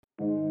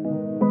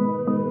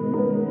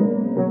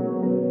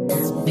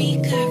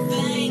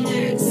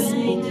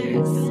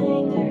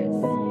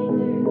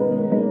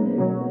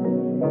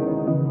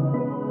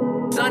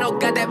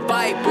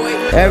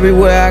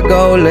Everywhere I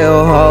go,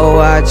 lil' ho,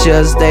 I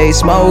just stay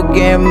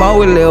smoking more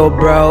with lil'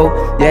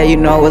 bro. Yeah, you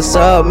know what's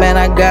up, man,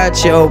 I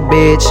got your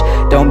bitch.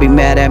 Don't be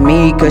mad at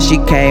me, cause she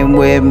came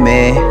with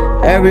me.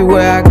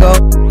 Everywhere I go,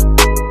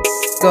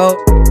 go,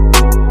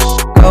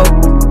 go,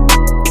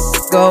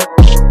 go.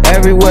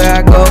 Everywhere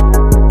I go,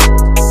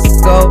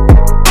 go,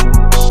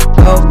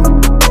 go,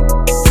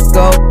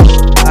 go.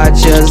 I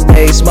just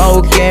stay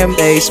smoking,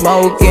 they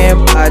smoking.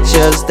 I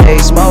just stay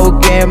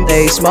smoking,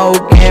 they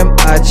smoking.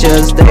 I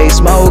just stay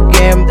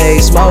smoking, they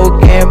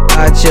smoking.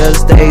 I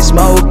just stay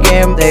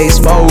smoking, they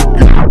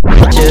smoking.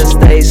 Just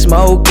stay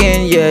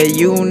smoking, yeah,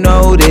 you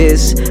know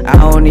this. I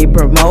don't need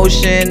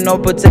promotion, no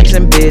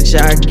protection, bitch.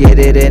 I get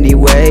it any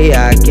way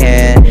I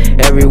can.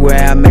 Everywhere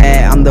I'm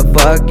at, I'm the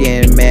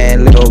fucking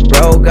man. Lil'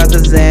 bro got the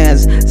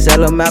Zans,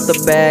 sell 'em out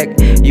the back.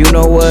 You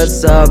know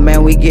what's up,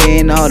 man, we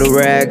getting all the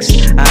racks.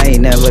 I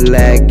ain't never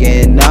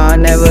lacking, nah,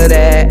 never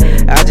that.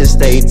 I just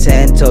stay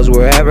 10 toes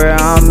wherever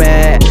I'm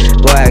at.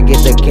 Boy, I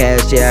get the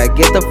cash, yeah, I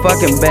get the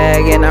fucking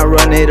bag. And I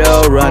run it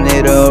up, run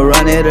it up,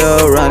 run it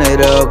up, run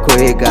it up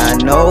quick. I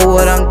know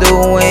what I'm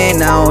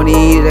doing, I don't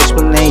need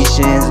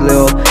explanations.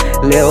 Lil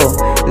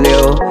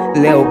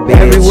bitch.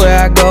 Everywhere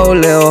I go,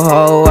 lil'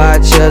 ho, I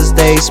just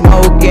stay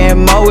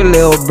smoking more with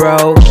lil'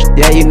 bro.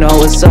 Yeah, you know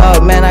what's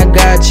up, man, I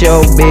got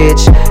your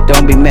bitch.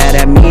 Don't be mad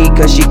at me,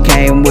 cause she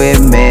came with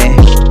me.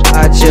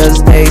 I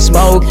just stay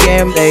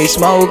smoking, they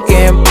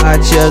smoking. I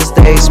just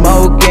stay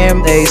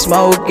smoking, they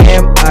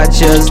smoking. I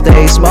just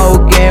stay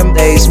smoking,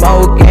 they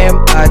smoking.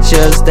 I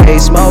just stay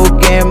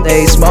smoking,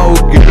 they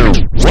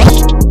smoking.